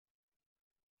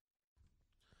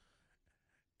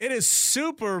It is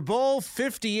Super Bowl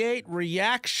 58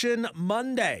 Reaction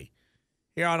Monday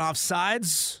here on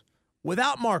Offsides.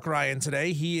 Without Mark Ryan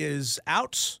today, he is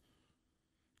out.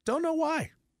 Don't know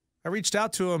why. I reached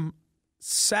out to him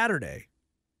Sunday.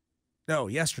 I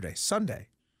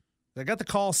got the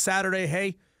call Saturday.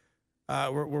 Hey,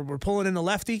 we're pulling in the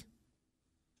lefty.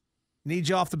 Need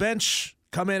you off the bench.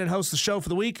 Come in and host the show for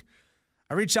the week.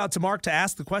 I reached out to Mark to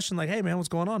ask the question like, hey, man, what's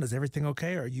going on? Is everything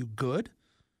okay? Are you good?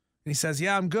 And he says,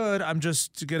 yeah, I'm good. I'm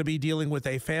just going to be dealing with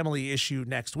a family issue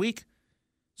next week.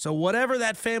 So whatever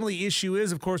that family issue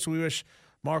is, of course, we wish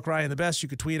Mark Ryan the best. You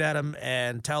could tweet at him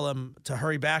and tell him to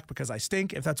hurry back because I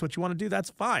stink. If that's what you want to do, that's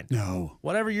fine. No.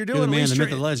 Whatever you're doing, You're the man, the myth,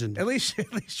 the legend. At least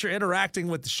you're interacting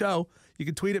with the show. You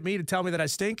can tweet at me to tell me that I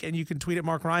stink, and you can tweet at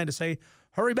Mark Ryan to say,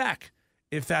 hurry back,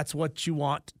 if that's what you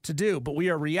want to do. But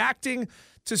we are reacting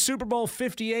to Super Bowl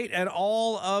 58 and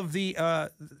all of the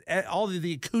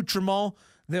accoutrement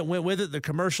that went with it, the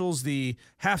commercials, the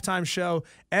halftime show,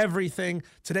 everything.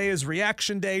 Today is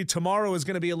reaction day. Tomorrow is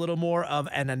going to be a little more of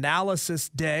an analysis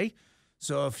day.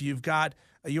 So if you've got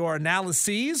your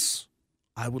analyses,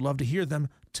 I would love to hear them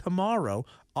tomorrow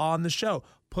on the show.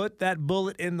 Put that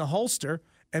bullet in the holster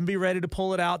and be ready to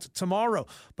pull it out tomorrow.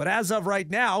 But as of right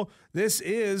now, this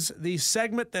is the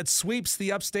segment that sweeps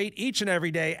the upstate each and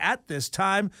every day at this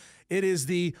time. It is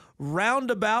the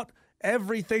roundabout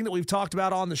everything that we've talked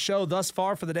about on the show thus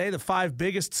far for the day, the 5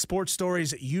 biggest sports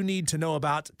stories you need to know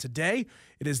about today.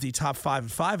 It is the top 5 at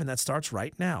 5, and that starts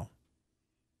right now.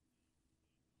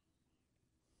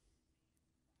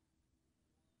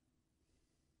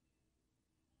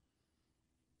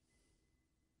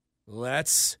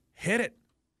 Let's hit it.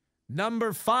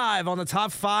 Number 5 on the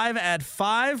top 5 at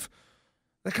 5.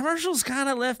 The commercials kind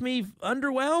of left me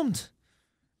underwhelmed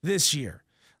this year.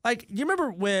 Like, you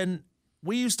remember when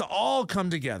we used to all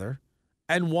come together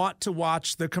and want to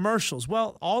watch the commercials?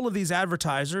 Well, all of these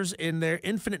advertisers, in their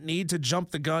infinite need to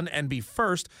jump the gun and be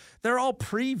first, they're all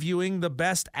previewing the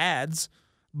best ads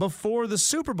before the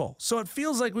Super Bowl. So it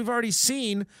feels like we've already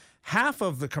seen half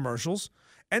of the commercials,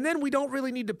 and then we don't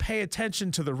really need to pay attention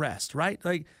to the rest, right?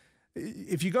 Like,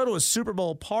 if you go to a Super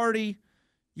Bowl party,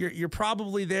 you're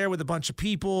probably there with a bunch of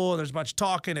people, and there's a bunch of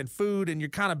talking and food, and you're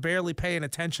kind of barely paying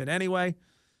attention anyway.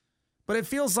 But it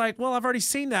feels like, well, I've already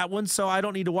seen that one, so I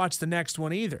don't need to watch the next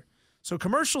one either. So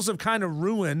commercials have kind of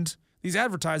ruined, these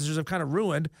advertisers have kind of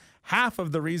ruined half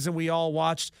of the reason we all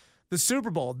watched the Super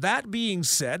Bowl. That being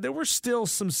said, there were still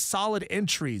some solid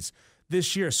entries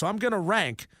this year. So I'm going to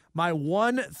rank my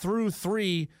 1 through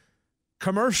 3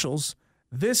 commercials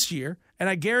this year. And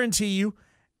I guarantee you,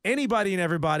 anybody and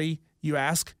everybody you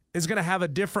ask is going to have a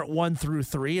different 1 through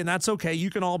 3. And that's okay.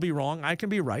 You can all be wrong. I can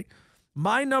be right.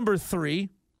 My number 3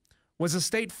 was a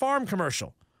State Farm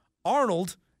commercial.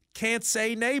 Arnold can't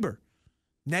say neighbor.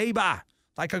 Neighbor.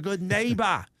 Like a good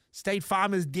neighbor. State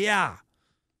Farm is yeah.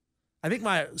 I think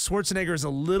my Schwarzenegger is a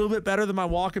little bit better than my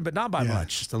Walken, but not by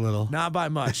much. Just a little. Not by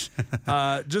much.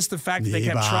 Just the fact that they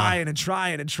kept trying and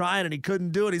trying and trying, and he couldn't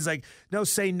do it. He's like, no,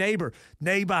 say neighbor.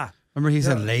 Neighbor. Remember he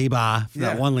said labor for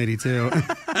that one lady, too.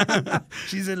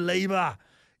 She's in labor.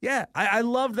 Yeah, I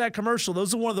love that commercial.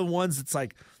 Those are one of the ones that's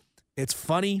like, it's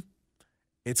funny.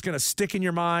 It's going to stick in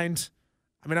your mind.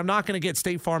 I mean, I'm not going to get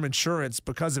State Farm insurance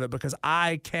because of it, because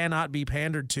I cannot be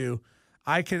pandered to.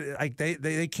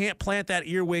 They can't plant that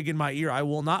earwig in my ear. I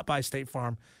will not buy State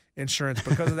Farm insurance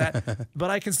because of that. But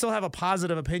I can still have a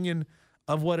positive opinion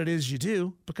of what it is you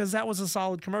do, because that was a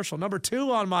solid commercial. Number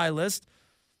 2 on my list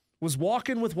was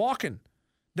Walkin' with Walkin'.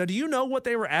 Now, do you know what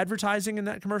they were advertising in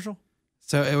that commercial?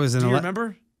 So it was. Do you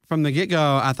remember? From the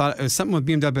get-go, I thought it was something with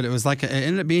BMW, but it was like it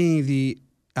ended up being the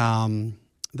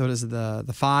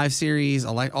 5 Series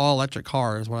all electric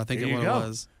cars. What I think it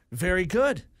was. Very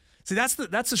good. See, that's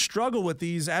the struggle with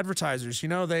these advertisers. You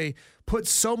know, they put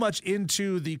so much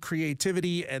into the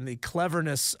creativity and the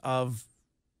cleverness of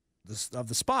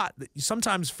the spot that you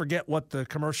sometimes forget what the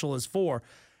commercial is for.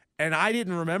 And I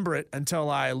didn't remember it until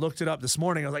I looked it up this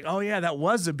morning. I was like, oh yeah, that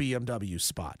was a BMW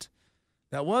spot.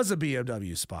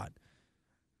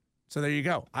 So there you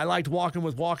go. I liked Walkin'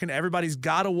 with Walkin'. Everybody's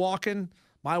got a Walkin'.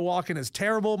 My Walkin' is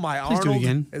terrible. My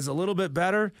Arnold is a little bit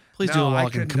better. Please do a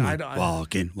Walkin'. Come on.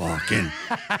 Walkin'.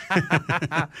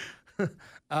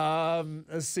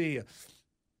 Let's see. It's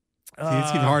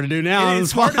getting hard to do now.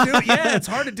 It's hard to do. Yeah, it's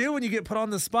hard to do when you get put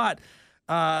on the spot.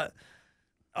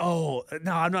 Oh,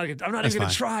 no, I'm not even going to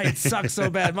try. It sucks so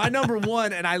bad. My number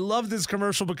 1, and I love this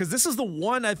commercial because this is the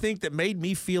one I think that made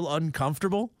me feel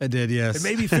uncomfortable. It did, yes. It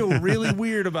made me feel really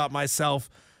weird about myself.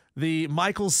 The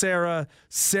Michael Cera,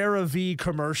 CeraVe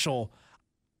commercial.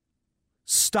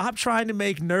 Stop trying to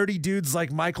make nerdy dudes like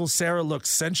Michael Cera look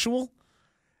sensual.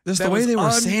 Just that the way was they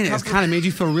were saying it kind of made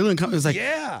you feel really uncomfortable. It was like,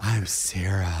 yeah. I'm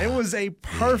Sarah. It was a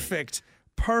perfect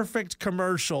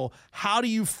commercial. How do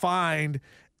you find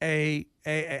a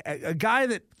guy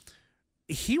that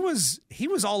he was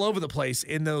all over the place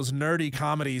in those nerdy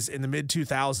comedies in the mid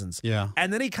 2000s. Yeah.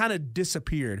 And then he kind of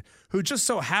disappeared, who just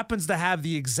so happens to have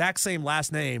the exact same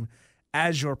last name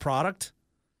as your product.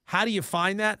 How do you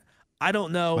find that? I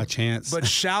don't know. By chance. But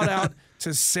shout out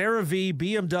to Sarah V,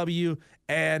 BMW,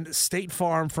 and State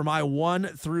Farm for my 1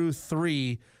 through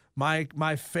 3,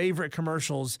 my favorite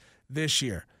commercials this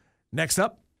year. Next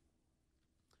up,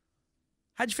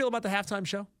 how'd you feel about the halftime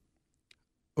show?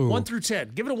 Ooh. 1 through 10.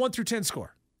 Give it a 1 through 10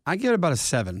 score. I give it about a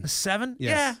 7. A 7?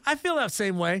 Yes. Yeah, I feel that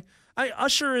same way.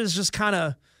 Usher is just kind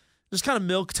of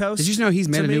milquetoast. Did you know he's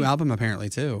made a me. new album apparently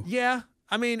too? Yeah.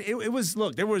 I mean, it was,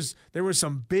 look, there were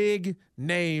some big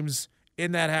names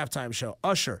in that halftime show.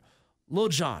 Usher, Lil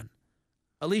Jon,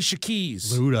 Alicia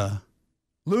Keys.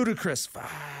 Ludacris.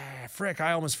 Frick,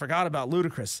 I almost forgot about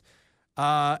Ludacris.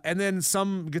 And then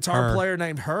some guitar player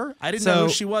named Her. I didn't know who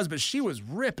she was, but she was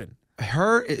ripping.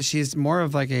 She's more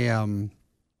of like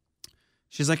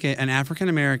she's like an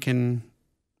African-American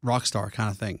rock star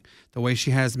kind of thing. The way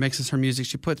she mixes her music,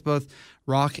 she puts both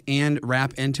rock and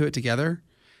rap into it together.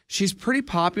 She's pretty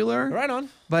popular. Right on.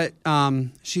 But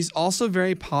she's also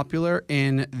very popular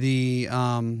in the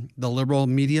liberal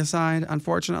media side,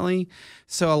 unfortunately.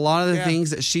 So a lot of the things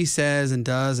that she says and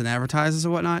does and advertises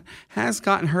and whatnot has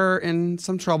gotten her in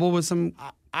some trouble with some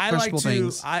questionable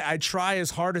things. I try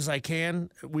as hard as I can.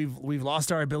 We've lost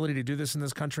our ability to do this in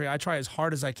this country. I try as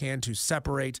hard as I can to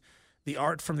separate the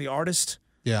art from the artist.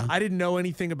 Yeah. I didn't know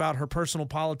anything about her personal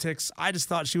politics. I just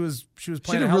thought she was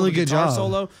playing did a hell really of a good guitar job.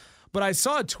 solo. But I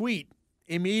saw a tweet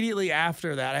immediately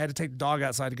after that. I had to take the dog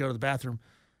outside to go to the bathroom.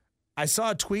 I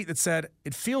saw a tweet that said,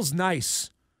 it feels nice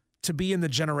to be in the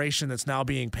generation that's now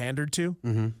being pandered to,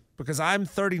 because I'm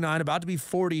 39, about to be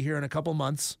 40 here in a couple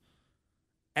months,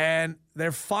 and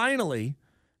they're finally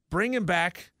bringing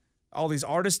back all these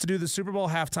artists to do the Super Bowl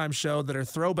halftime show that are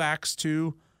throwbacks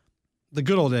to the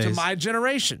good old days. To my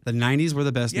generation. The 90s were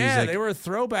the best music. Yeah, they were a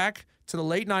throwback to the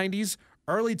late 90s,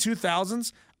 early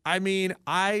 2000s. I mean,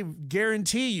 I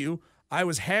guarantee you I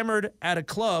was hammered at a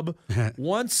club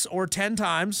once or 10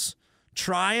 times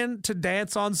trying to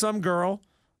dance on some girl,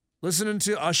 listening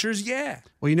to Usher's Yeah.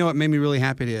 Well, you know what made me really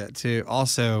happy to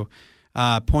also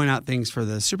point out things for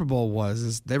the Super Bowl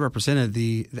is they represented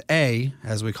the A,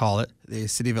 as we call it, the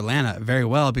city of Atlanta, very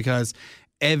well, because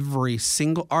every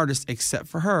single artist except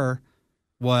for her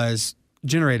was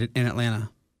generated in Atlanta.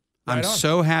 I'm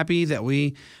so happy that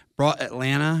we brought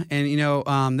Atlanta.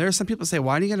 And, there are some people say,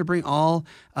 why do you got to bring all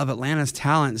of Atlanta's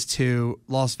talents to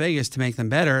Las Vegas to make them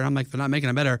better? And I'm like, they're not making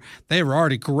them better. They were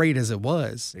already great as it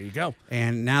was. There you go.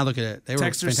 And now look at it. They were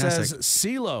Texter fantastic. says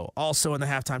CeeLo also in the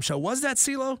halftime show. Was that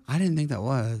CeeLo? I didn't think that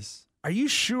was. Are you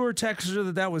sure,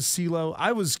 Texter, that was CeeLo?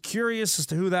 I was curious as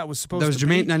to who that was supposed That was to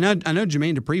Jermaine. be. I know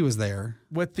Jermaine Dupri was there.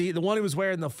 With the one who was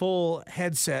wearing the full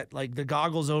headset, like the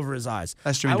goggles over his eyes.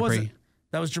 That's Jermaine Dupri.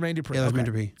 That was Jermaine Dupri. Yeah, that was Jermaine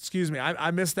Dupri. Excuse me.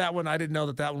 I missed that one. I didn't know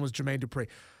that one was Jermaine Dupri.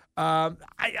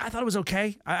 I thought it was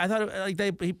okay. I thought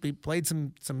he played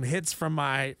some hits from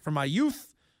my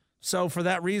youth. So for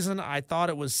that reason, I thought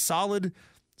it was solid.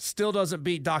 Still doesn't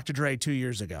beat Dr. Dre 2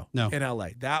 years ago in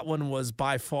L.A. That one was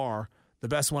by far the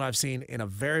best one I've seen in a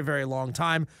very, very long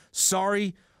time.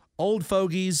 Sorry, old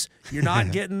fogies. You're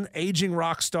not getting aging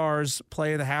rock stars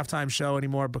playing the halftime show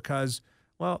anymore because,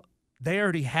 well, they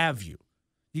already have you.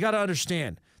 You got to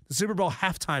understand, the Super Bowl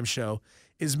halftime show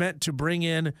is meant to bring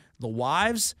in the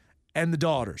wives and the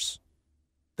daughters.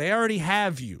 They already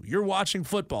have you. You're watching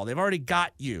football. They've already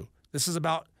got you. This is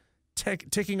about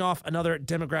ticking off another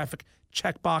demographic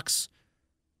checkbox.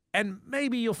 And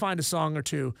maybe you'll find a song or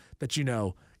two that you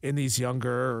know in these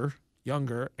younger,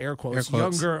 air quotes,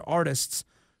 younger artists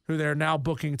who they're now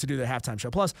booking to do the halftime show.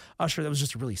 Plus, Usher, that was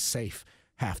just a really safe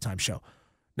halftime show.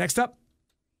 Next up,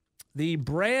 the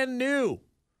brand new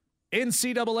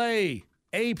NCAA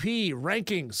AP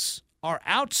rankings are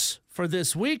out for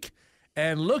this week.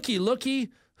 And looky,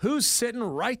 who's sitting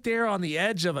right there on the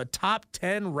edge of a top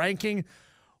 10 ranking?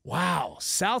 Wow,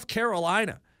 South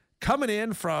Carolina coming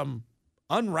in from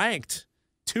unranked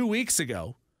 2 weeks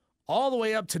ago all the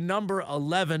way up to number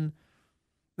 11.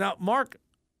 Now, Mark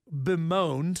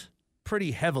bemoaned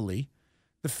pretty heavily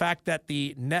the fact that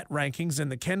the net rankings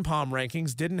and the KenPom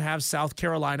rankings didn't have South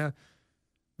Carolina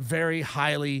very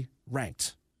highly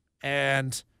ranked.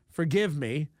 And forgive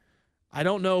me, I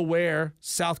don't know where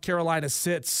South Carolina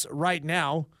sits right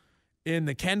now in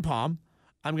the KenPom.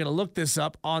 I'm going to look this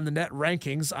up on the net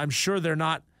rankings. I'm sure they're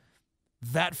not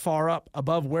that far up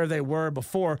above where they were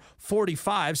before,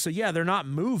 45. So, yeah, they're not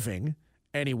moving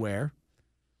anywhere.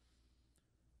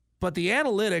 But the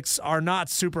analytics are not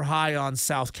super high on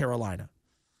South Carolina.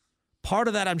 Part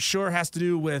of that, I'm sure, has to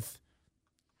do with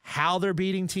how they're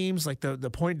beating teams, like the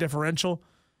point differential,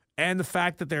 and the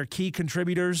fact that their key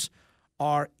contributors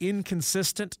are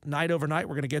inconsistent night over night.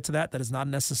 We're going to get to that. That is not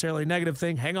necessarily a negative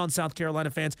thing. Hang on, South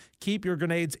Carolina fans. Keep your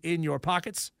grenades in your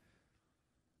pockets.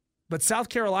 But South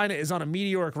Carolina is on a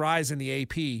meteoric rise in the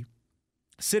AP,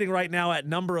 sitting right now at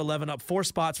number 11, up 4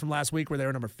 spots from last week where they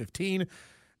were number 15.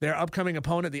 Their upcoming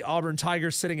opponent, the Auburn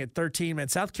Tigers, sitting at 13. Man,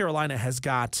 South Carolina has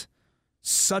got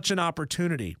such an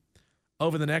opportunity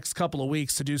over the next couple of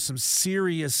weeks to do some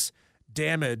serious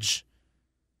damage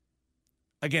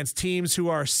against teams who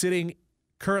are sitting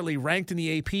currently ranked in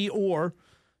the AP or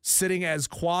sitting as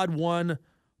quad 1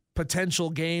 potential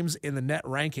games in the net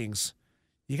rankings.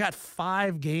 You got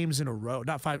 5 games in a row,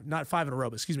 not five in a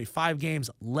row, but 5 games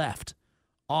left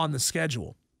on the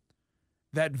schedule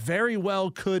that very well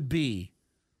could be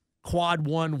quad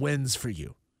 1 wins for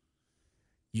you.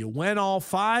 You win all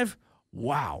 5,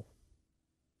 wow.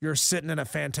 You're sitting in a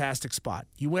fantastic spot.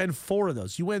 You win 4 of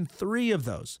those. You win 3 of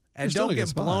those. And don't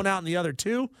get blown out in the other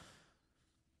 2.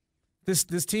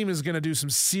 This team is going to do some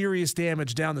serious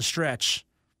damage down the stretch,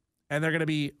 and they're going to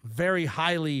be very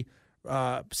highly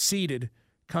seeded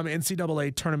come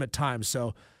NCAA tournament time.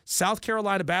 So South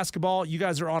Carolina basketball, you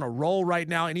guys are on a roll right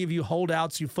now. Any of you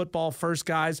holdouts, you football first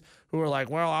guys who are like,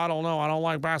 well, I don't know, I don't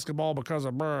like basketball because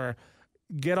of brr,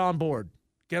 get on board.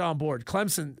 Get on board.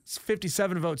 Clemson,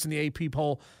 57 votes in the AP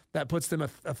poll. That puts them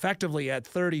effectively at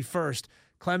 31st.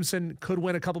 Clemson could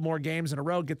win a couple more games in a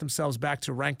row, get themselves back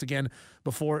to ranked again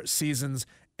before season's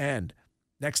end.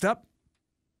 Next up,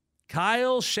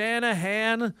 Kyle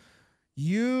Shanahan.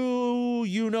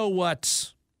 You know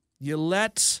what? You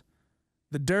let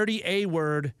the dirty A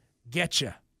word get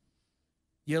you.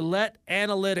 You let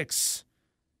analytics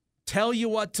tell you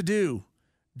what to do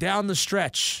down the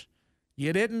stretch.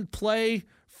 You didn't play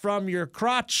from your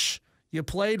crotch. You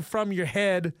played from your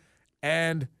head,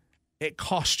 and it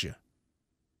cost you.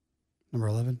 Number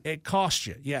 11? It cost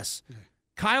you, yes. Okay.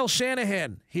 Kyle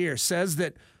Shanahan here says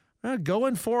that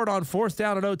going forward on 4th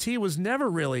down at OT was never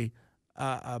really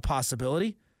a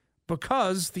possibility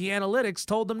because the analytics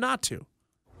told them not to.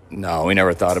 No, we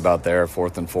never thought about there,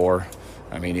 4th and 4.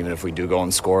 I mean, even if we do go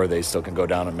and score, they still can go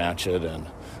down and match it. And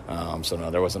so,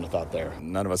 no, there wasn't a thought there.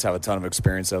 None of us have a ton of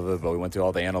experience of it, but we went through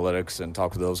all the analytics and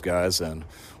talked with those guys, and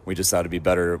we just thought it'd be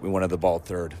better. We wanted the ball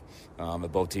 3rd.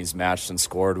 If both teams matched and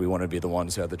scored, we wanted to be the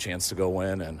ones who had the chance to go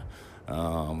in. And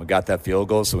we got that field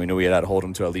goal, so we knew we had to hold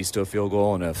them to at least to a field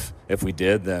goal. And if we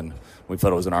did, then we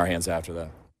felt it was in our hands after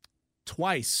that.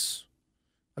 Twice,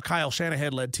 a Kyle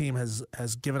Shanahan-led team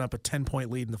has given up a 10-point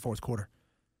lead in the 4th quarter.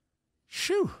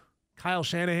 Shoo. Kyle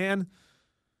Shanahan,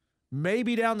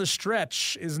 maybe down the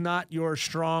stretch is not your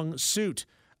strong suit.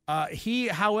 He,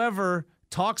 however,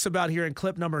 talks about here in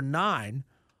clip number 9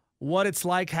 what it's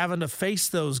like having to face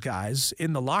those guys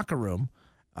in the locker room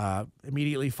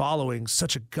immediately following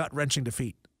such a gut-wrenching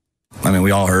defeat. I mean,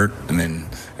 we all hurt. I mean,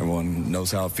 everyone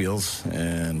knows how it feels,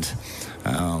 and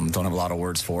don't have a lot of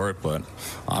words for it, but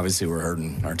obviously we're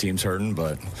hurting. Our team's hurting,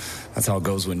 but that's how it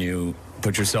goes when you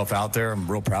put yourself out there. I'm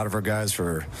real proud of our guys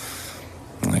for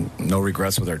no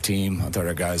regrets with our team. I thought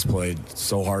our guys played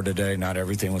so hard today. Not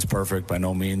everything was perfect by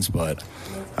no means, but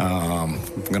I'm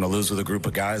going to lose with a group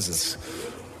of guys. It's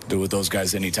do with those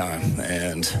guys anytime,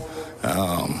 and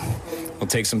we'll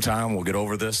take some time. We'll get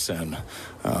over this, and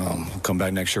come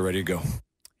back next year ready to go.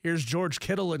 Here's George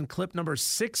Kittle in clip number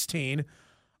 16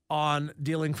 on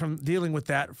dealing with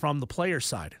that from the player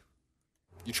side.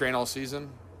 You train all season,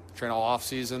 train all off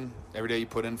season. Every day you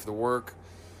put in for the work.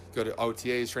 Go to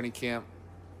OTAs, training camp.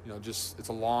 It's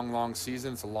a long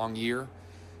season. It's a long year,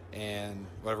 and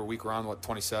whatever week we're on,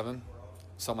 27,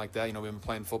 something like that. We've been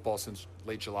playing football since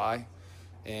late July.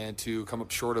 And to come up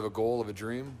short of a goal, of a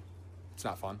dream, it's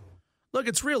not fun. Look,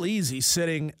 it's real easy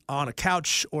sitting on a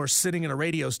couch or sitting in a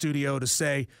radio studio to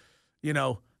say,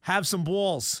 have some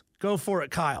balls. Go for it,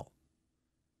 Kyle.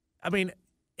 I mean,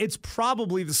 it's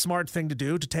probably the smart thing to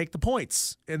do to take the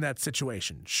points in that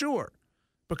situation. Sure.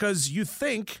 Because you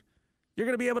think you're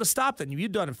going to be able to stop them.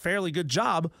 You've done a fairly good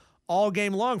job all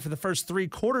game long for the first 3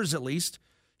 quarters at least,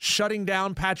 shutting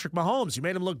down Patrick Mahomes. You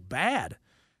made him look bad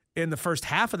in the first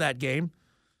half of that game.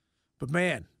 But,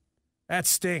 man, that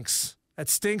stinks. That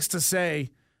stinks to say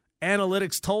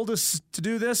analytics told us to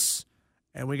do this,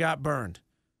 and we got burned.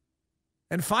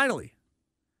 And finally,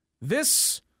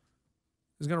 this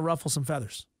is going to ruffle some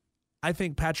feathers. I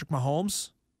think Patrick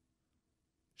Mahomes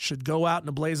should go out in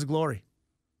a blaze of glory.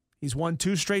 He's won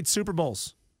 2 straight Super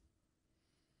Bowls.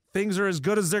 Things are as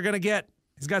good as they're going to get.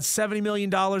 He's got $70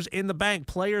 million in the bank.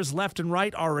 Players left and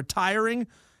right are retiring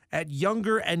at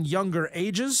younger and younger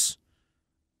ages,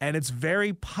 and it's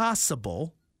very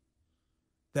possible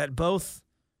that both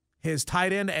his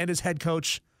tight end and his head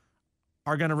coach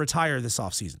are going to retire this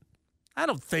offseason. I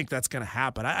don't think that's going to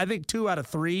happen. I think 2 out of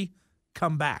 3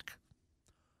 come back.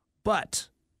 But,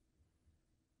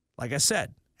 like I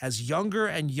said, as younger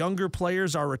and younger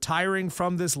players are retiring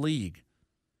from this league,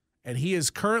 and he is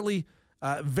currently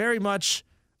very much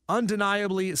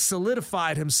undeniably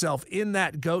solidified himself in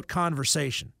that GOAT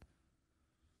conversation,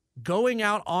 going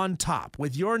out on top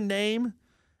with your name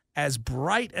as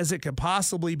bright as it could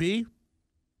possibly be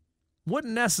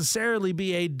wouldn't necessarily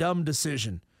be a dumb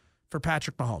decision for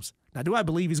Patrick Mahomes. Now, do I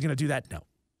believe he's going to do that? No.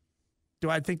 Do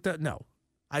I think that? No.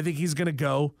 I think he's going to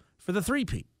go for the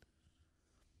three-peat.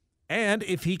 And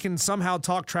if he can somehow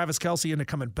talk Travis Kelce into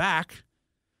coming back,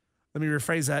 let me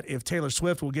rephrase that. If Taylor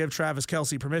Swift will give Travis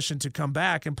Kelce permission to come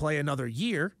back and play another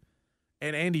year,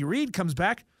 and Andy Reid comes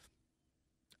back,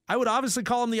 I would obviously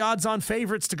call him the odds-on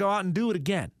favorites to go out and do it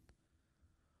again.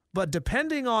 But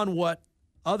depending on what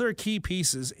other key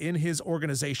pieces in his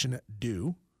organization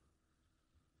do,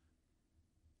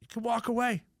 you can walk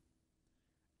away.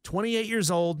 28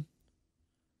 years old,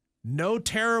 no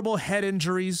terrible head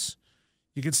injuries.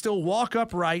 You can still walk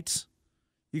upright.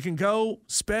 You can go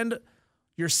spend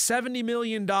your $70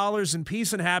 million in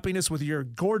peace and happiness with your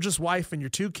gorgeous wife and your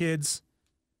 2 kids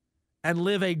and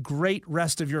live a great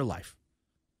rest of your life.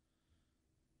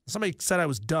 Somebody said I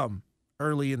was dumb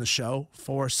early in the show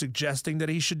for suggesting that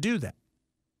he should do that.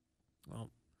 Well,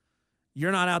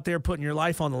 you're not out there putting your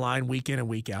life on the line week in and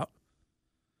week out.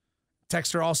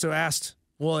 Texter also asked,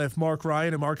 well, if Mark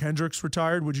Ryan and Mark Hendricks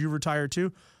retired, would you retire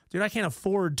too? Dude, I can't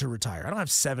afford to retire. I don't have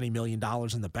 $70 million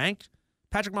in the bank.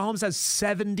 Patrick Mahomes has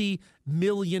 $70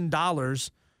 million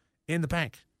in the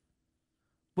bank.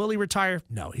 Will he retire?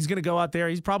 No. He's going to go out there.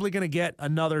 He's probably going to get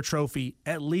another trophy,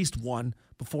 at least one,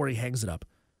 before he hangs it up.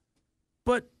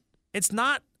 But it's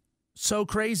not so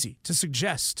crazy to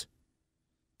suggest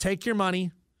take your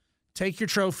money, take your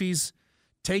trophies,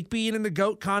 take being in the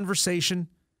GOAT conversation,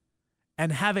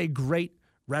 and have a great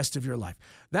rest of your life.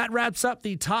 That wraps up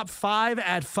the top 5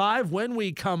 at 5. When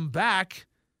we come back,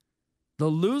 the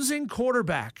losing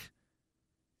quarterback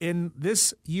in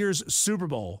this year's Super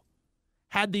Bowl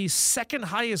had the second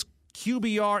highest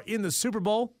QBR in the Super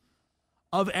Bowl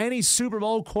of any Super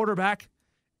Bowl quarterback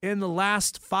in the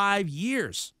last 5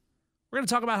 years. We're going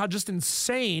to talk about how just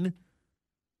insane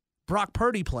Brock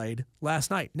Purdy played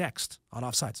last night. Next on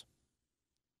Offsides.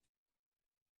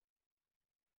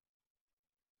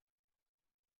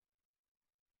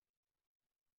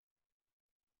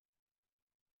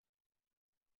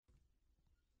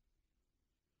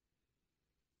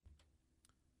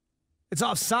 It's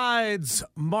Offsides.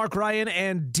 Mark Ryan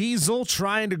and Diesel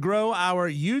trying to grow our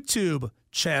YouTube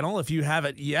channel. If you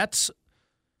haven't yet,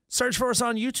 search for us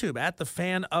on YouTube at The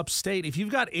Fan Upstate. If you've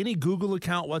got any Google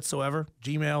account whatsoever,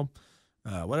 Gmail,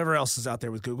 whatever else is out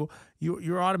there with Google,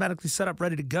 you're automatically set up,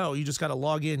 ready to go. You just got to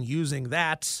log in using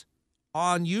that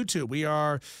on YouTube. We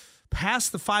are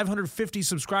past the 550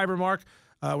 subscriber mark.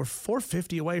 We're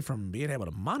 450 away from being able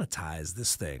to monetize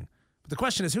this thing. But the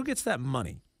question is, who gets that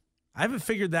money? I haven't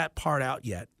figured that part out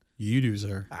yet. You do,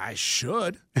 sir. I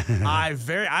should.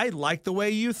 I like the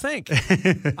way you think.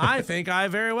 I think I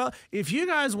very well. If you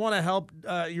guys want to help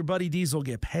your buddy Diesel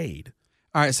get paid.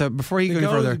 All right, so before you go any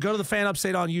further. Go to the Fan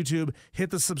Upstate on YouTube, hit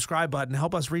the subscribe button,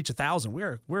 help us reach 1,000.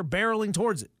 We're barreling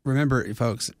towards it. Remember,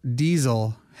 folks,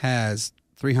 Diesel has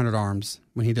 300 arms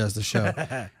when he does the show.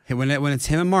 when it's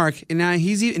him and Mark, and now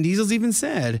Diesel's even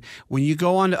said, when you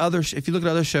go on to if you look at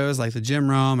other shows like the Jim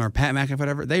Rome or Pat McAfee,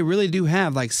 whatever, they really do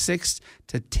have like 6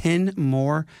 to 10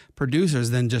 more producers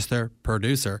than just their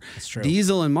producer. That's true.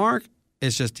 Diesel and Mark,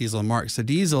 it's just Diesel and Mark. So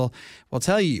Diesel will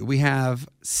tell you, we have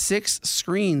 6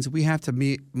 screens we have to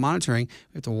be monitoring.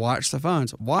 We have to watch the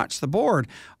phones, watch the board,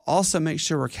 also make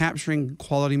sure we're capturing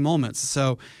quality moments.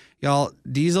 So y'all,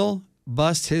 Diesel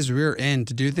bust his rear end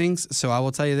to do things. So I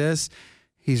will tell you this,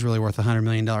 he's really worth $100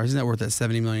 million. He's not worth that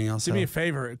 $70 million also. Do me a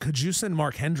favor. Could you send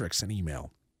Mark Hendricks an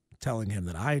email telling him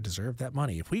that I deserve that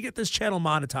money? If we get this channel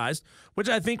monetized, which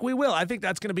I think we will, I think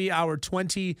that's going to be our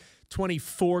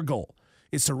 2024 goal,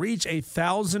 is to reach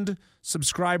 1,000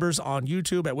 subscribers on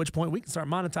YouTube, at which point we can start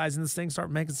monetizing this thing, start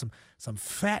making some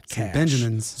fat cash. Some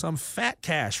Benjamins. Some fat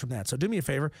cash from that. So do me a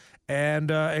favor and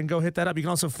go hit that up. You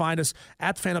can also find us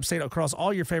at the Fan Upstate across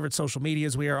all your favorite social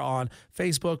medias. We are on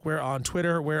Facebook. We're on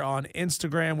Twitter. We're on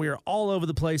Instagram. We are all over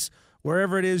the place.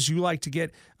 Wherever it is you like to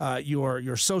get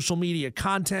your social media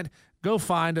content, Go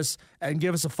find us and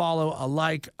give us a follow, a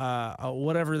like,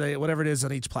 whatever it is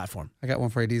on each platform. I got one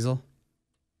for you, Diesel.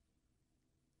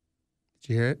 Did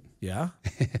you hear it? Yeah.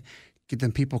 Get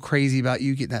them people crazy about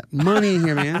you. Get that money in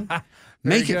here, man.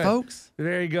 Make it, folks.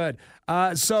 Very good.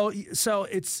 So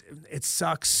it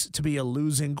sucks to be a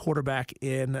losing quarterback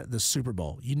in the Super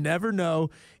Bowl. You never know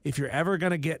if you're ever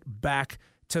going to get back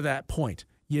to that point.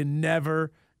 You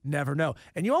never know.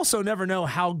 And you also never know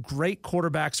how great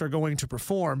quarterbacks are going to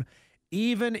perform,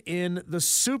 even in the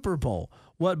Super Bowl.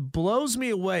 What blows me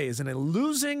away is in a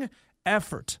losing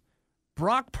effort,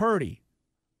 Brock Purdy,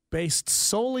 based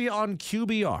solely on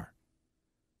QBR,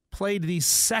 played the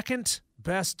second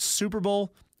best Super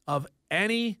Bowl of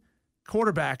any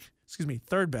quarterback,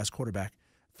 third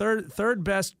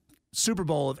best Super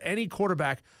Bowl of any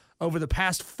quarterback over the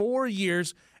past 4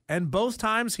 years, and both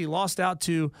times he lost out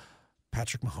to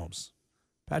Patrick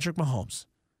Mahomes.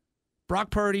 Brock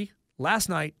Purdy, last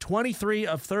night, 23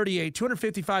 of 38,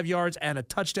 255 yards and a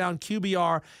touchdown,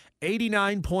 QBR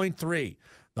 89.3.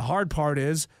 The hard part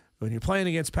is when you're playing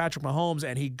against Patrick Mahomes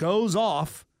and he goes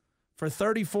off for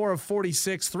 34 of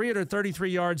 46,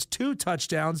 333 yards, 2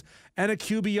 touchdowns, and a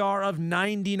QBR of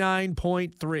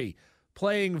 99.3.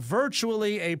 Playing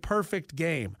virtually a perfect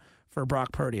game for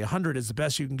Brock Purdy. 100 is the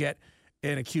best you can get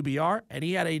in a QBR, and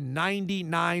he had a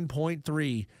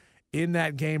 99.3 in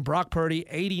that game. Brock Purdy,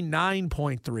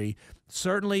 89.3.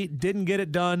 Certainly didn't get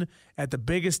it done at the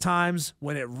biggest times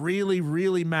when it really,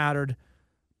 really mattered.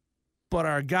 But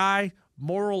our guy,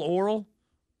 Moral Oral,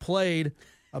 played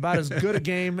about as good a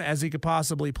game as he could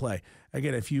possibly play.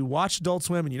 Again, if you watch Adult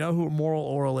Swim and you know who Moral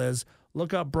Oral is,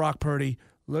 look up Brock Purdy,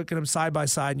 look at him side by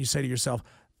side, and you say to yourself,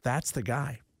 that's the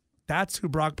guy. That's who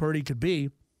Brock Purdy could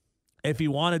be if he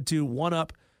wanted to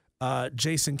one-up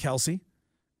Jason Kelsey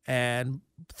and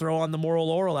throw on the Moral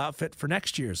Oral outfit for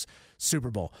next year's Super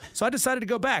Bowl. So I decided to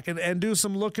go back and do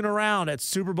some looking around at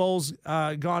Super Bowls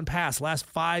gone past, last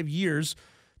 5 years,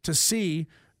 to see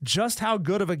just how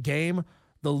good of a game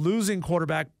the losing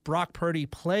quarterback Brock Purdy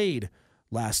played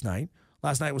last night.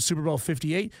 Last night was Super Bowl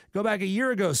 58. Go back a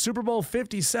year ago, Super Bowl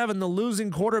 57, the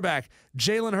losing quarterback,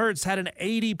 Jalen Hurts, had an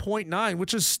 80.9,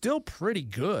 which is still pretty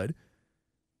good.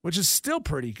 But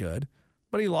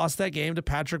he lost that game to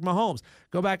Patrick Mahomes.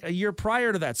 Go back a year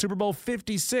prior to that, Super Bowl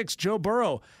 56, Joe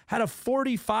Burrow had a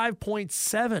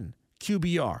 45.7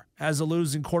 QBR as a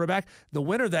losing quarterback. The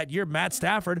winner that year, Matt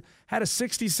Stafford, had a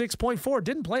 66.4.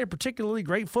 Didn't play a particularly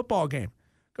great football game.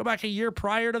 Go back a year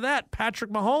prior to that, Patrick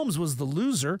Mahomes was the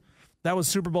loser. That was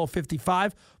Super Bowl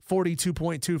 55,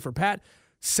 42.2 for Pat,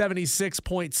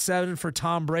 76.7 for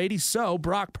Tom Brady. So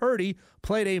Brock Purdy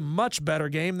played a much better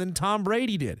game than Tom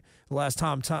Brady did the last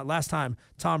time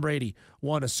Tom Brady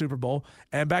won a Super Bowl.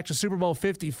 And back to Super Bowl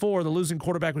 54, the losing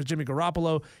quarterback was Jimmy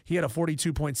Garoppolo. He had a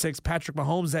 42.6. Patrick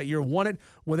Mahomes that year won it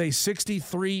with a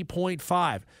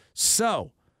 63.5.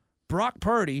 So Brock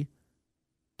Purdy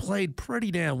played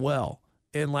pretty damn well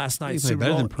in last night's Super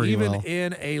Bowl. Even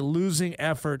in a losing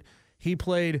effort, he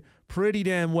played pretty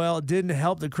damn well. It didn't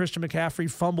help that Christian McCaffrey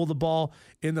fumbled the ball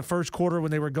in the first quarter when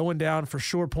they were going down for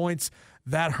sure points.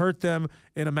 That hurt them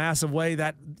in a massive way.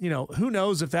 That, who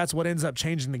knows if that's what ends up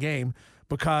changing the game,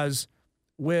 because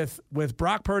with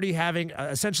Brock Purdy having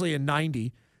essentially a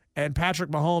 90 and Patrick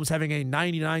Mahomes having a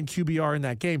 99 QBR in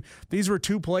that game, these were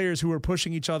two players who were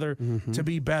pushing each other to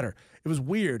be better. It was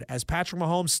weird. As Patrick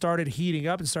Mahomes started heating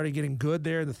up and started getting good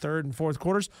there in the third and fourth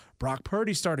quarters, Brock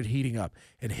Purdy started heating up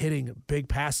and hitting big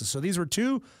passes. So these were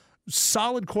two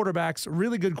solid quarterbacks,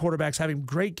 really good quarterbacks, having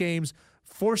great games,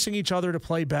 forcing each other to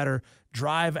play better,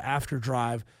 drive after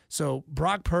drive. So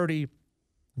Brock Purdy,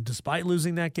 despite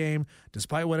losing that game,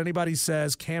 despite what anybody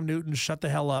says, Cam Newton, shut the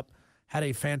hell up, had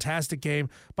a fantastic game.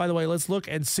 By the way, let's look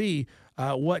and see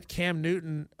what Cam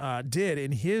Newton did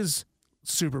in his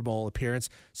Super Bowl appearance.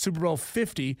 Super Bowl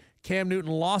 50, Cam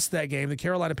Newton lost that game. The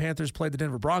Carolina Panthers played the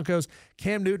Denver Broncos.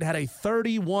 Cam Newton had a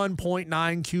 31.9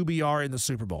 QBR in the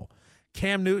Super Bowl.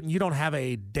 Cam Newton, you don't have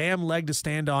a damn leg to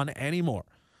stand on anymore.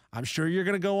 I'm sure you're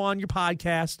going to go on your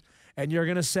podcast and you're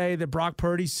going to say that Brock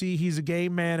Purdy, he's a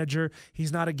game manager.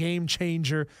 He's not a game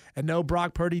changer. And no,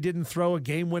 Brock Purdy didn't throw a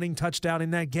game-winning touchdown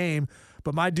in that game.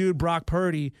 But my dude, Brock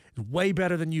Purdy, is way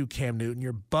better than you, Cam Newton.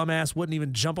 Your bum ass wouldn't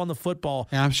even jump on the football.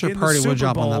 Yeah, I'm sure Purdy would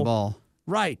jump on that ball.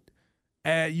 Right.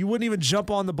 You wouldn't even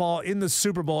jump on the ball in the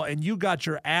Super Bowl, and you got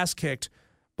your ass kicked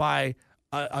by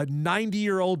a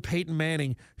 90-year-old Peyton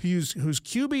Manning whose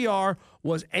QBR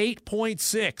was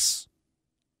 8.6.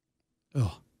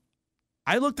 Oh.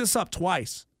 I looked this up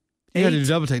twice. You had to do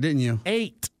double take, didn't you?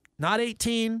 8. Not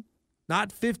 18,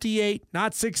 not 58,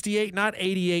 not 68, not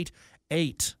 88.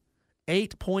 8.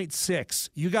 8.6.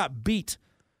 You got beat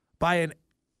by an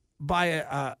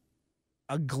by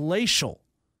a glacial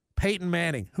Peyton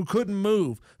Manning who couldn't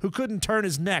move, who couldn't turn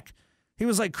his neck. He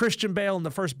was like Christian Bale in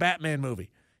the first Batman movie.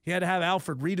 He had to have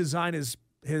Alfred redesign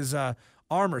his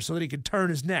armor so that he could turn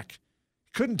his neck.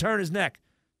 He couldn't turn his neck.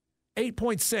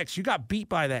 8.6. You got beat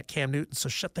by that, Cam Newton, so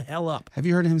shut the hell up. Have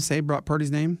you heard him say Brock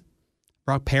Purdy's name?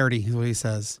 Brock Purdy is what he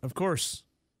says. Of course.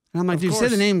 And I'm like, dude, say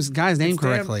the guy's name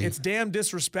correctly. It's damn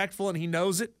disrespectful, and he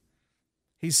knows it.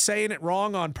 He's saying it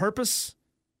wrong on purpose.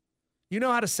 You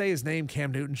know how to say his name,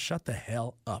 Cam Newton. Shut the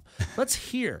hell up. Let's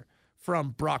hear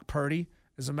from Brock Purdy,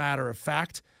 as a matter of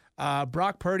fact.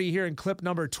 Brock Purdy here in clip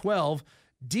number 12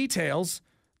 details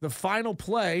the final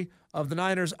play of the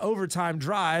Niners' overtime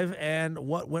drive and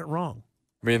what went wrong.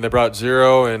 I mean, they brought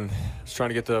 0 and was trying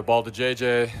to get the ball to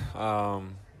JJ.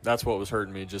 That's what was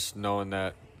hurting me, just knowing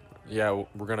that, yeah,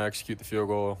 we're going to execute the field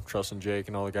goal, trusting Jake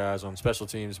and all the guys on special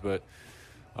teams. But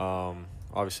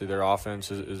obviously their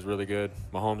offense is really good.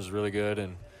 Mahomes is really good,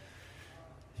 and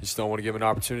you just don't want to give him an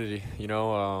opportunity,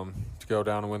 to go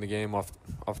down and win the game off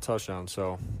a touchdown.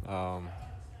 So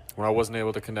when I wasn't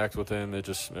able to connect with him, it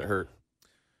hurt.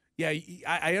 Yeah,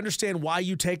 I understand why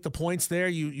you take the points there.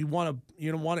 You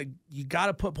got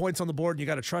to put points on the board, and you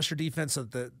got to trust your defense. So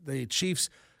the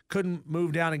Chiefs couldn't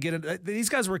move down and get it. These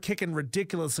guys were kicking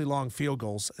ridiculously long field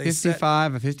goals.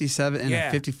 55, a 57, and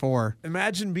a 54.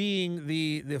 Imagine being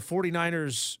the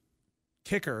 49ers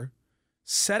kicker,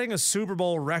 setting a Super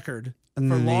Bowl record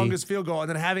for longest field goal, and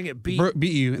then having it beat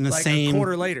you in the like same a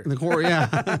quarter later. The quarter,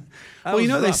 yeah.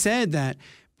 Well, they said that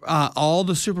all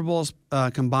the Super Bowls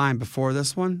combined before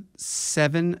this one,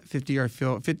 7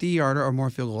 50-yarder or more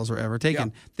field goals were ever taken.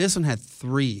 Yep. This one had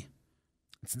 3.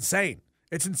 It's insane.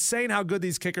 It's insane how good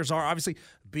these kickers are. Obviously,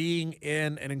 being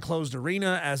in an enclosed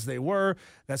arena as they were,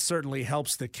 that certainly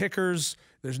helps the kickers.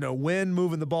 There's no wind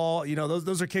moving the ball.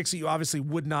 Those are kicks that you obviously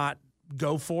would not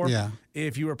go for. Yeah.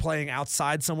 If you were playing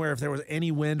outside somewhere, if there was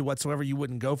any wind whatsoever, you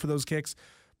wouldn't go for those kicks.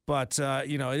 But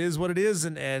it is what it is,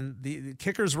 and the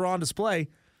kickers were on display.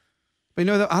 But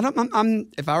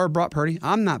if I were Brock Purdy,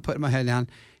 I'm not putting my head down.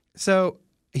 So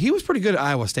he was pretty good at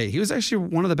Iowa State. He was actually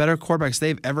one of the better quarterbacks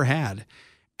they've ever had.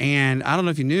 And I don't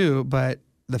know if you knew, but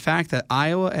the fact that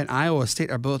Iowa and Iowa State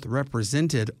are both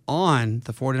represented on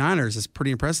the 49ers is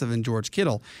pretty impressive in George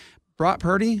Kittle. Brock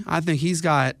Purdy, I think he's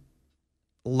got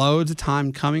loads of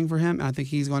time coming for him. And I think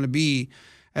he's going to be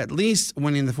at least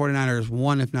winning the 49ers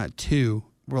 1, if not 2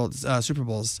 World Super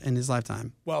Bowls in his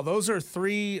lifetime. Well, those are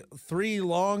three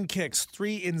long kicks,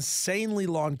 3 insanely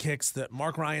long kicks that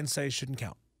Mark Ryan says shouldn't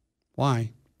count.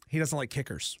 Why? He doesn't like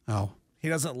kickers. Oh. He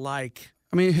doesn't like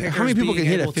how many people can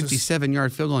hit a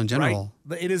 57-yard field goal in general?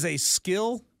 Right? It is a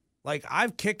skill. Like,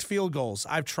 I've kicked field goals.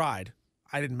 I've tried.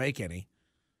 I didn't make any.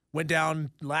 Went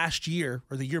down last year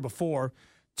or the year before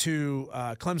to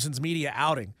Clemson's media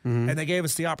outing, and they gave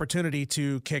us the opportunity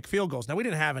to kick field goals. Now, we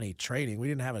didn't have any training. We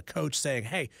didn't have a coach saying,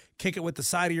 hey, kick it with the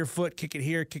side of your foot, kick it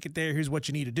here, kick it there, here's what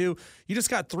you need to do. You just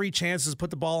got 3 chances,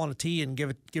 put the ball on a tee, and give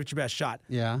it your best shot.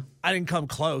 Yeah. I didn't come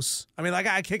close. I mean,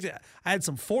 I kicked it. I had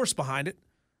some force behind it,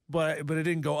 but it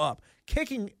didn't go up.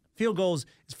 Kicking field goals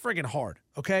is friggin' hard,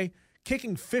 okay?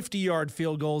 Kicking 50-yard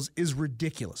field goals is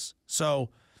ridiculous. So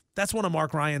that's one of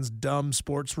Mark Ryan's dumb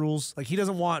sports rules. Like, he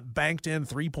doesn't want banked-in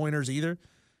three-pointers either.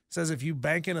 Says if you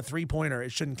bank in a three-pointer,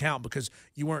 it shouldn't count because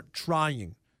you weren't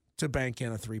trying to bank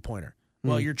in a three-pointer.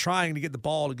 Well, you're trying to get the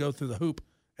ball to go through the hoop,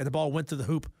 and the ball went through the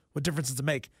hoop. What difference does it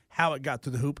make how it got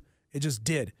through the hoop? It just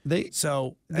did. They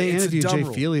interviewed Jay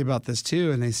Feely about this,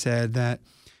 too, and they said that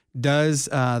does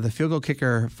the field goal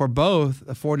kicker for both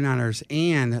the 49ers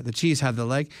and the Chiefs have the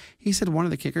leg? He said one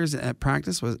of the kickers at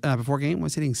practice was before game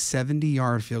was hitting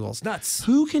 70-yard field goals. Nuts.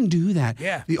 Who can do that?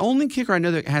 Yeah. The only kicker I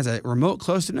know that has a remote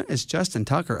close to it is Justin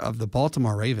Tucker of the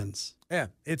Baltimore Ravens. Yeah,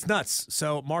 it's nuts.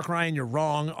 So, Mark Ryan, you're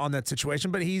wrong on that situation,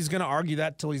 but he's going to argue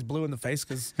that till he's blue in the face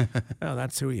because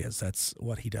that's who he is. That's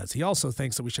what he does. He also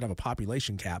thinks that we should have a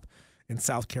population cap in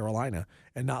South Carolina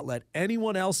and not let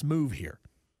anyone else move here.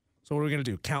 So what are we going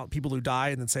to do? Count people who die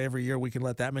and then say every year we can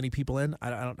let that many people in?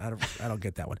 I don't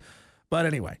get that one. But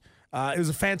anyway, it was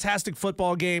a fantastic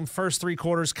football game. First 3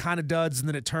 quarters kind of duds, and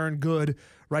then it turned good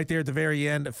right there at the very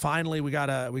end. Finally, we got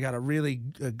a really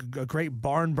great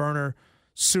barn burner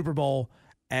Super Bowl,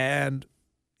 and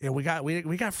we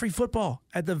got free football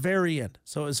at the very end.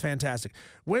 So it was fantastic.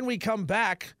 When we come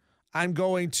back, I'm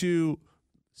going to,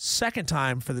 second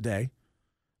time for the day,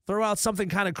 throw out something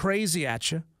kind of crazy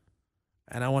at you.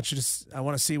 And I want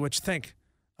to see what you think.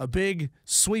 A big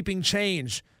sweeping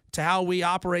change to how we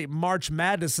operate March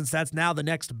Madness, since that's now the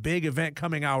next big event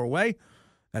coming our way.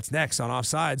 That's next on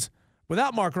Offsides.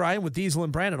 Without Mark Ryan, with Diesel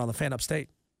and Brandon on the Fan Upstate.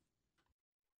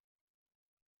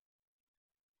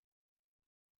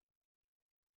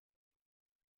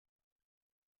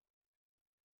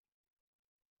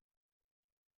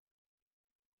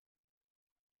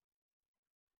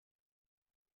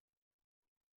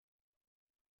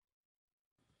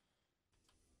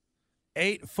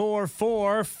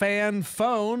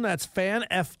 844-FAN-PHONE. That's FAN,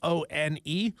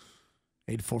 F-O-N-E.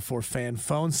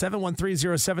 844-FAN-PHONE.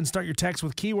 71307. Start your text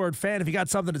with keyword FAN. If you got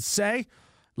something to say,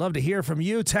 love to hear from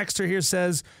you. Texter here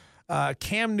says,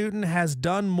 Cam Newton has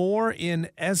done more in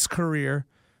S career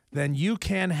than you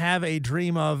can have a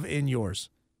dream of in yours.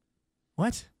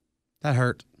 What? That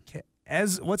hurt.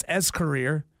 What's S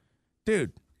career?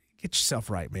 Dude, get yourself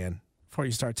right, man, before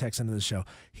you start texting to the show.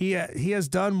 He has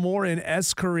done more in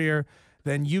S career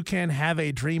than you can have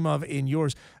a dream of in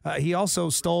yours. He also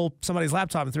stole somebody's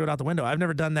laptop and threw it out the window. I've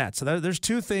never done that. So there's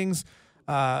two things,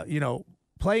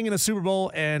 playing in a Super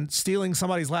Bowl and stealing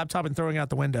somebody's laptop and throwing it out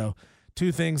the window.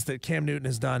 Two things that Cam Newton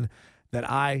has done that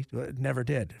I never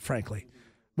did, frankly.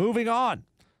 Moving on.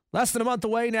 Less than a month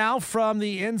away now from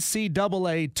the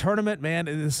NCAA tournament. Man,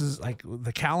 this is like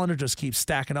the calendar just keeps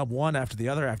stacking up one after the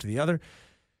other after the other.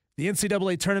 The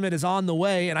NCAA tournament is on the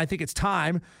way, and I think it's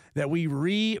time that we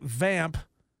revamp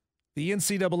the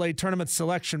NCAA tournament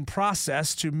selection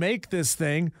process to make this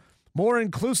thing more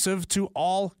inclusive to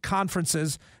all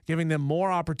conferences, giving them more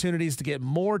opportunities to get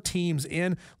more teams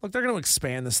in. Look, they're going to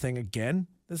expand this thing again.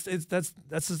 That's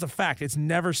just a fact. It's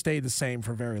never stayed the same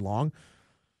for very long.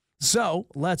 So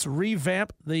let's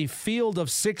revamp the field of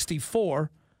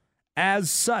 64 as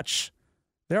such.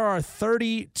 There are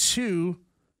 32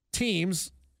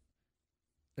 teams,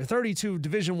 32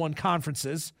 Division I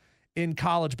conferences in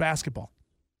college basketball.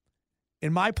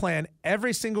 In my plan,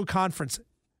 every single conference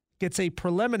gets a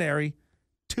preliminary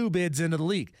 2 bids into the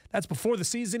league. That's before the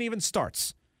season even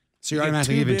starts. So you're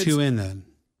automatically giving 2 in then?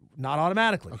 Not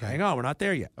automatically. Okay. Hang on, we're not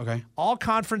there yet. Okay. All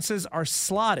conferences are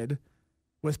slotted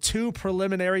with 2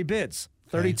 preliminary bids.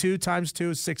 32 times 2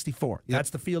 is 64. Yep.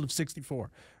 That's the field of 64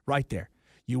 right there.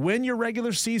 You win your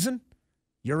regular season,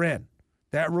 you're in.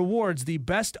 That rewards the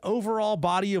best overall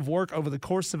body of work over the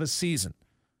course of a season.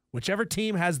 Whichever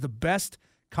team has the best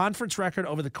conference record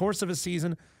over the course of a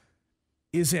season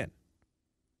is in.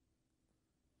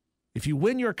 If you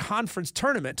win your conference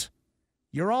tournament,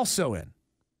 you're also in.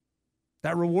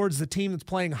 That rewards the team that's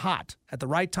playing hot at the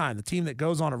right time, the team that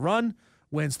goes on a run,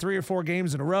 wins 3 or 4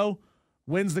 games in a row,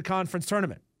 wins the conference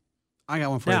tournament. I got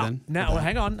one for you then. Now,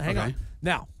 hang on.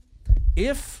 Now,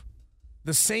 if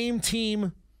the same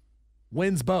team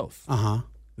wins both,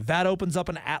 that opens up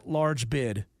an at-large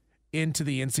bid into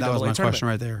the NCAA tournament. That was my question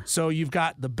right there. So you've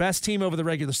got the best team over the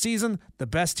regular season, the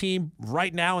best team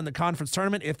right now in the conference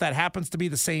tournament. If that happens to be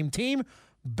the same team,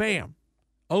 bam,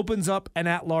 opens up an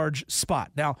at-large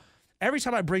spot. Now, every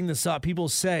time I bring this up, people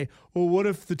say, well, what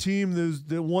if the team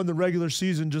that won the regular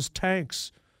season just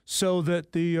tanks so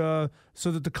that the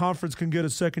conference can get a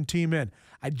second team in?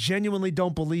 I genuinely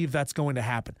don't believe that's going to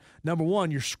happen. Number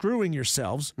one, you're screwing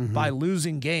yourselves by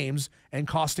losing games and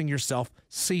costing yourself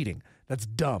seeding. That's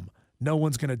dumb. No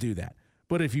one's going to do that.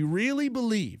 But if you really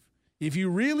believe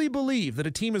that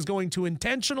a team is going to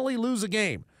intentionally lose a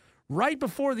game right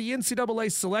before the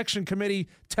NCAA selection committee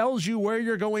tells you where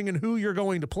you're going and who you're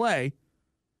going to play,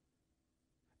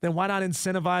 then why not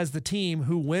incentivize the team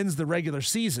who wins the regular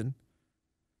season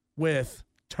with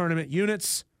tournament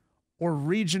units or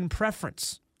region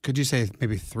preference? Could you say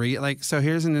maybe 3? So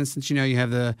here's an instance, you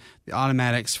have the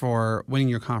automatics for winning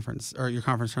your conference or your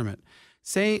conference tournament.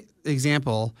 Say,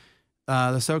 example,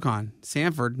 the SoCon,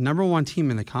 Sanford, number 1 team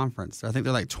in the conference. I think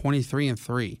they're like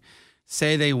 23-3.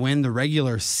 Say they win the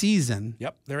regular season.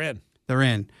 Yep, they're in. They're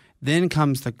in. Then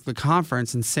comes the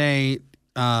conference, and say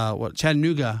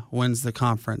Chattanooga wins the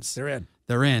conference. They're in.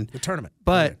 They're in. The tournament.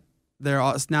 But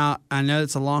now I know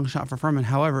it's a long shot for Furman.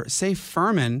 However, say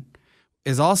Furman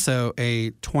is also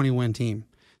a 20-win team.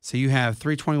 So you have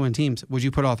 3 20-win teams. Would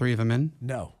you put all 3 of them in?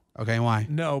 No. Okay, why?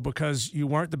 No, because you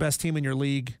weren't the best team in your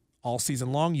league all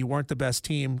season long. You weren't the best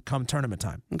team come tournament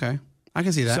time. Okay, I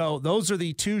can see that. So those are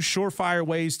the 2 surefire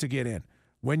ways to get in.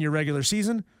 Win your regular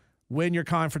season, win your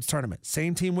conference tournament.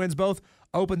 Same team wins both,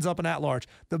 opens up an at-large.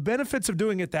 The benefits of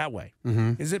doing it that way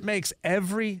is it makes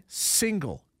every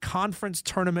single conference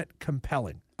tournament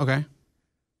compelling. Okay.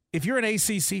 If you're an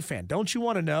ACC fan, don't you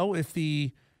want to know if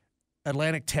the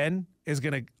Atlantic 10 is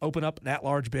going to open up an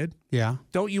at-large bid? Yeah.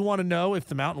 Don't you want to know if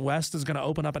the Mountain West is going to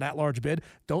open up an at-large bid?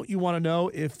 Don't you want to know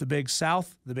if the Big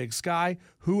South, the Big Sky,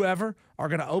 whoever are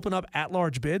going to open up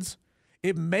at-large bids?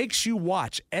 It makes you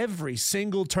watch every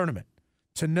single tournament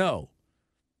to know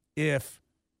if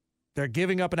they're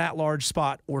giving up an at-large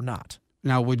spot or not.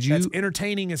 Now, would you? That's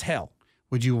entertaining as hell.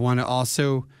 Would you want to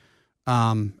also,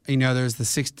 there's the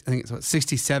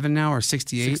 67 now or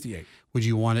 68? 68. Would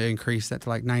you want to increase that to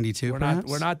like 92 perhaps?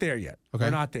 We're not there yet. Okay.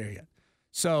 We're not there yet.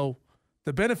 So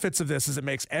the benefits of this is it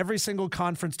makes every single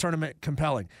conference tournament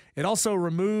compelling. It also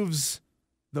removes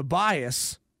the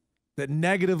bias that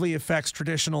negatively affects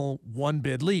traditional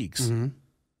one-bid leagues. Mm-hmm.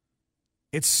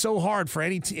 It's so hard for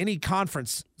any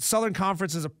conference. Southern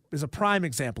Conference is a prime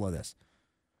example of this.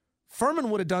 Furman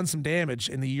would have done some damage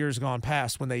in the years gone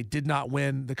past when they did not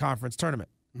win the conference tournament.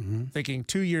 Mm-hmm. Thinking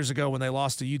 2 years ago when they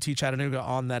lost to UT Chattanooga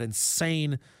on that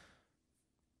insane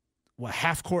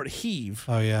half-court heave.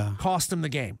 Oh, yeah. Cost them the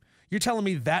game. You're telling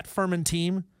me that Furman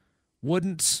team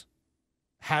wouldn't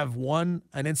have won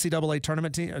an NCAA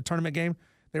tournament game?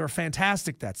 They were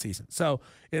fantastic that season. So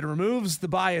it removes the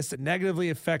bias that negatively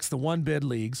affects the one-bid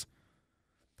leagues.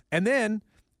 And then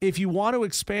if you want to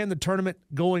expand the tournament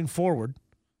going forward,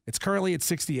 it's currently at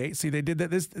 68. See, they did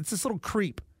that. It's this little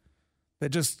creep that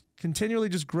just continually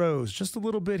just grows just a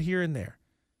little bit here and there.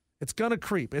 It's going to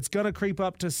creep. It's going to creep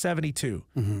up to 72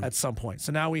 at some point.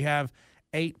 So now we have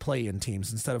 8 play-in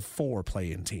teams instead of 4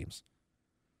 play-in teams.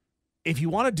 If you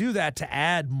want to do that to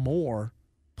add more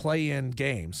play-in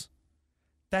games,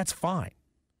 that's fine.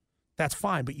 That's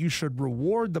fine, but you should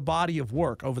reward the body of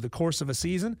work over the course of a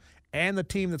season and the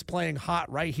team that's playing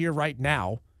hot right here, right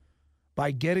now,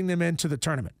 by getting them into the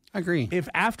tournament. I agree. If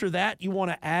after that you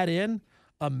want to add in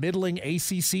a middling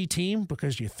ACC team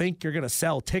because you think you're going to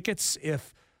sell tickets,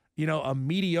 if, a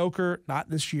mediocre, not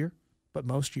this year, but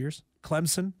most years,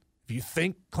 Clemson, if you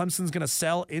think Clemson's going to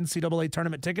sell NCAA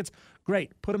tournament tickets,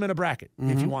 great. Put them in a bracket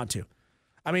if you want to.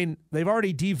 I mean, they've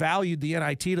already devalued the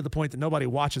NIT to the point that nobody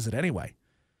watches it anyway.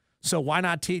 So why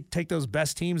not take those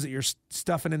best teams that you're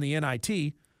stuffing in the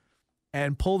NIT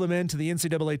and pull them into the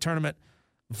NCAA tournament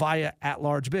via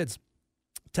at-large bids?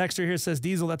 Texter here says,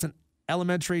 Diesel, that's an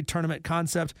elementary tournament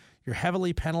concept. You're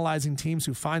heavily penalizing teams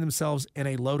who find themselves in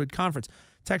a loaded conference.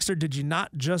 Texter, did you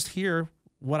not just hear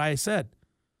what I said?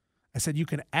 I said you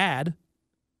can add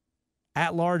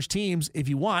at-large teams if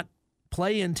you want,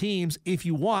 play-in teams if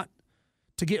you want,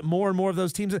 to get more and more of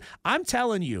those teams. I'm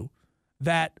telling you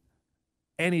that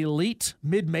an elite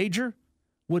mid-major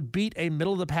would beat a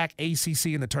middle-of-the-pack ACC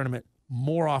in the tournament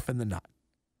more often than not.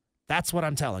 That's what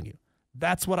I'm telling you.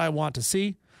 That's what I want to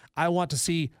see. I want to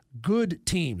see good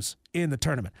teams in the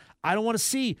tournament. I don't want to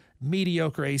see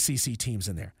mediocre ACC teams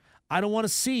in there. I don't want to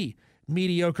see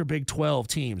mediocre Big 12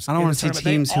 teams. I don't want to see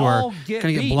teams who are going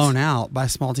to get blown out by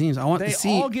small teams. I want to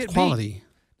see quality. Beat.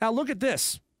 Now look at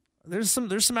this. There's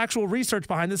some actual research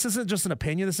behind this. This isn't just an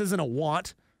opinion. This isn't a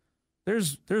want.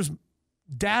 There's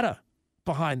data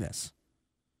behind this.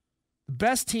 The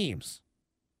best teams.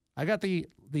 I got the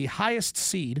highest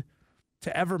seed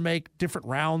to ever make different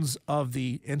rounds of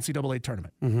the NCAA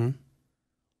tournament. Mm-hmm.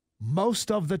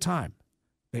 Most of the time,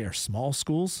 they are small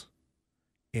schools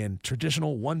in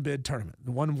traditional one-bid tournament,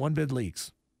 one-bid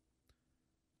leagues.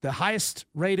 The highest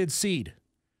rated seed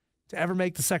to ever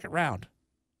make the second round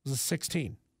was a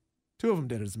 16. 2 of them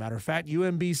did, as a matter of fact,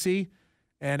 UMBC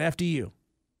and FDU.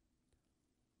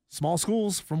 Small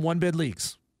schools from one-bid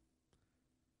leagues.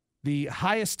 The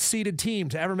highest seeded team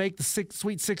to ever make the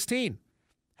Sweet 16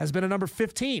 has been a number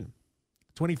 15.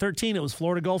 2013, it was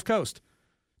Florida Gulf Coast.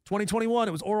 2021,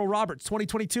 it was Oral Roberts.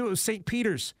 2022, it was St.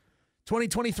 Peter's.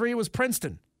 2023, it was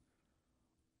Princeton.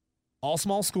 All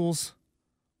small schools,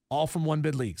 all from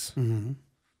one-bid leagues. Mm-hmm.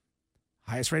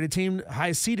 Highest rated team,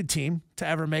 highest seeded team to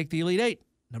ever make the Elite Eight.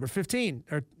 Number 15,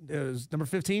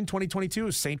 2022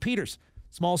 is St. Peter's.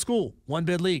 Small school,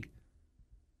 one-bid league.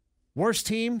 Worst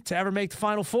team to ever make the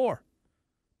Final Four.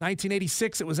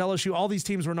 1986, it was LSU. All these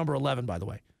teams were number 11, by the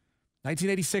way.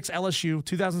 1986, LSU.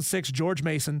 2006, George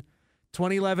Mason.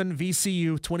 2011,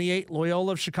 VCU. 28,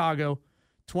 Loyola of Chicago.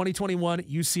 2021,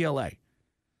 UCLA.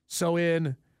 So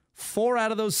in 4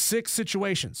 out of those 6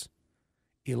 situations,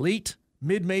 elite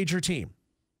mid-major team.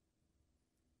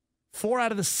 4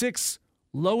 out of the 6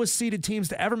 lowest seeded teams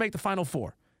to ever make the Final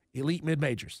Four, elite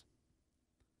mid-majors.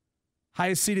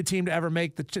 Highest seeded team to ever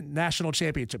make the national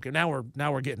championship. Now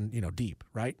we're getting, deep,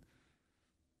 right?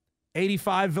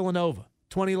 85 Villanova,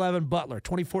 2011 Butler,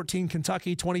 2014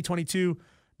 Kentucky, 2022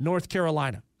 North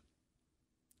Carolina.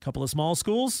 Couple of small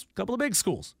schools, couple of big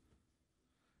schools.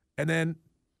 And then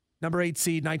number 8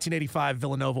 seed, 1985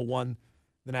 Villanova won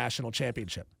the national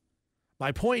championship.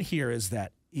 My point here is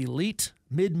that elite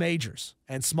mid-majors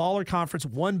and smaller conference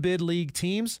one-bid league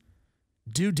teams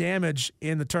do damage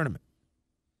in the tournament.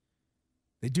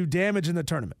 They do damage in the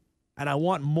tournament. And I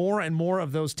want more and more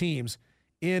of those teams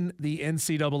in the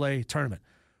NCAA tournament.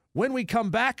 When we come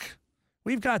back,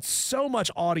 we've got so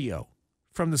much audio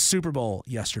from the Super Bowl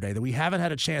yesterday that we haven't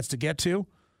had a chance to get to.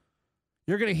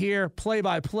 You're going to hear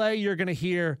play-by-play. You're going to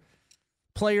hear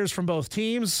players from both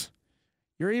teams.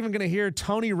 You're even going to hear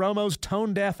Tony Romo's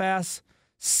tone-deaf ass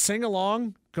sing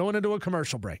along going into a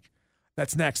commercial break.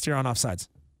 That's next here on Offsides.